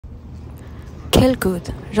खेलकुद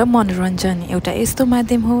र मनोरञ्जन एउटा यस्तो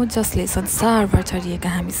माध्यम हो जसले संसारभर छरिएका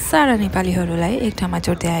हामी सारा नेपालीहरूलाई एक ठाउँमा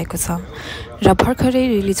जोड्दै आएको छ र भर्खरै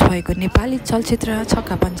रिलिज भएको नेपाली चलचित्र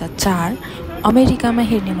छक्का पञ्जा 4 अमेरिकामा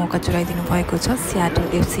हेर्ने मौका चुराइदिनु भएको छ सियाटल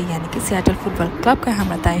एफसी यानि कि सियाटल फुटबल क्लबका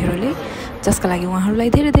हाम्रा दाइहरूले, जसका लागि उहाँहरूलाई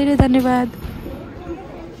धेरै धेरै धन्यवाद।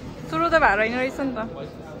 सुरु त भएर हैन रहेछ नि त,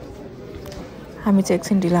 हामी चाहिँ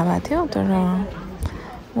एकछिन ढिला भएको थियो तर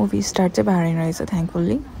मुभी स्टार्ट चाहिँ भएर रहेछ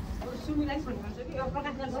थ्याङ्कफुल्ली।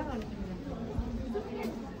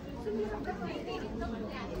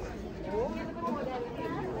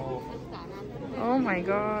 Oh my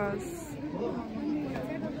gosh,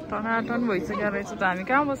 टनाटन भइसक्यो रहेछ त, हामी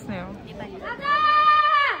कहाँ बस्ने हो?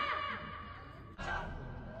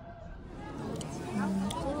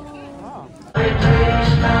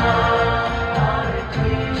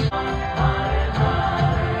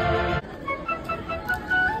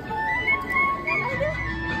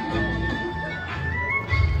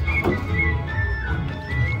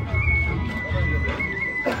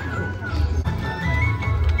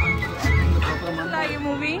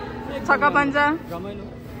 Movie Chhakka Panja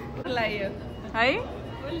है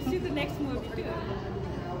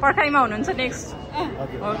पर्खाइमा हुनुहुन्छ नेक्स्ट?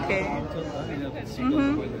 ओके,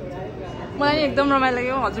 मलाई एकदम रमाइलो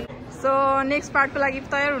लाग्यो हजुर। सो नेक्स्ट पार्टको लागि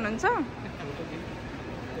तयार हुनुहुन्छ?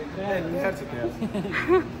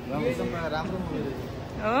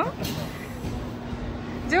 हो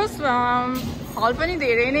जोस् हल पनि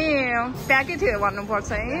धेरै नै प्याकै थियो भन्नुपर्छ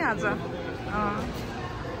है आज।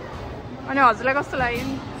 अनि हजुरलाई कस्तो लाग्यो?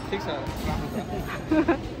 ठिक छ।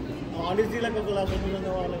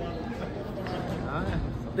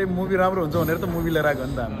 त्यही मुभी राम्रो हुन्छ भनेर त मुभी लिएर आएको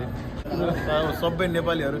नि त हामीले। सबै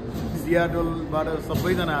नेपालीहरू सियाटलबाट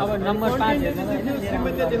सबैजना नम्बर 5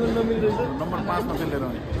 मा चाहिँ लिएर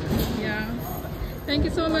आउने। Thank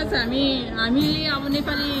you so much. हामीले अब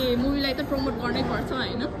नेपाली मुभीलाई त प्रमोट गर्नै पर्छ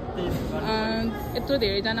होइन, यत्रो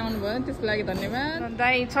धेरैजना आउनुभयो त्यसको लागि धन्यवाद।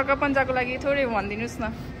 दाइ छक्का पञ्जाको लागि थोरै भनिदिनुहोस् न।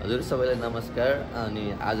 हजुर सबैलाई नमस्कार। अनि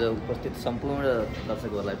आज उपस्थित सम्पूर्ण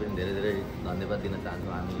दर्शकहरूलाई पनि धेरै धेरै धन्यवाद दिन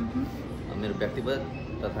चाहन्छौँ हामी मेरो व्यक्तिगत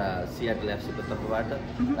तथा सियाटल एफसीको तर्फबाट।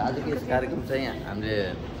 र आजको यस कार्यक्रम चाहिँ हामीले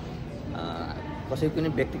कसैको पनि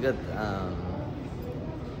व्यक्तिगत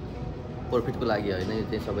प्रफिटको लागि होइन, यो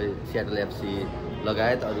चाहिँ सबै सियाटल एफसी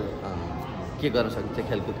लगायत अरू के गर्न सकिन्छ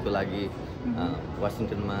खेलकुदको लागि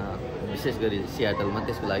वासिङटनमा विशेष गरी सियाटलमा,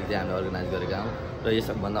 त्यसको लागि चाहिँ हामीले अर्गनाइज गरेका हौँ र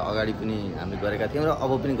यसभन्दा अगाडि पनि हामीले गरेका थियौँ र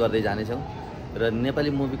अब पनि गर्दै जानेछौँ। र नेपाली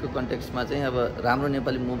मुभीको कन्टेक्स्टमा चाहिँ अब राम्रो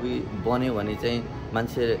नेपाली मुभी बन्यो भने चाहिँ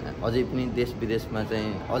मान्छे अझै पनि देश विदेशमा चाहिँ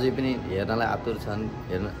अझै पनि हेर्नलाई आतुर छन्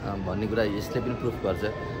हेर्न भन्ने कुरा यसले पनि प्रुफ गर्छ।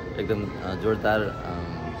 एकदम जोरदार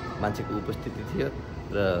मान्छेको उपस्थिति थियो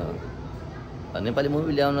र नेपाली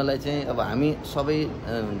मुभी ल्याउनलाई चाहिँ अब हामी सबै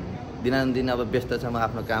दिनानुदिन अब व्यस्त छौँ,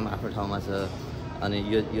 आफ्नो काम आफ्नो ठाउँमा छ। अनि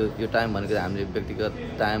यो टाइम भनेको हामीले व्यक्तिगत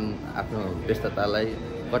टाइम आफ्नो व्यस्ततालाई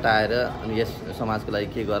कटाएर अनि यस समाजको लागि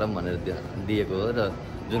के गरौँ भनेर दिएको हो र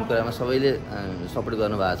जुन कुरामा सबैले सपोर्ट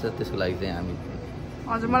गर्नुभएको छ त्यसको लागि चाहिँ हामी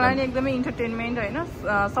हजुर मलाई नि एकदमै इन्टरटेनमेन्ट होइन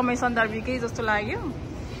समय सन्दर्भिकै जस्तो लाग्यो।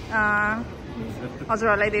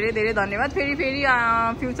 हजुरहरूलाई धेरै धेरै धन्यवाद। फेरि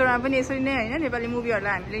फ्युचरमा पनि यसरी नै होइन नेपाली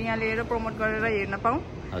मुभीहरूलाई हामीले यहाँ लिएर प्रमोट गरेर हेर्न पाऊँ,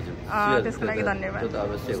 हजुर त्यसको लागि धन्यवाद।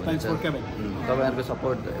 अवश्य हुन्छ, तपाईँहरूको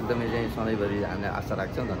सपोर्ट एकदमै चाहिँ सधैँभरि हामीले आशा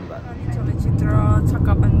राख्छौँ। धन्यवाद। चलचित्र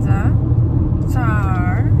छक्का पञ्जा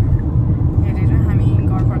 4 हेरेर हामी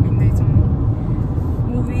घर फर्किँदैछौँ।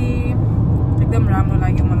 मुभी एकदम राम्रो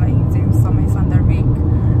लाग्यो मलाई, चाहिँ समय सान्दर्भिक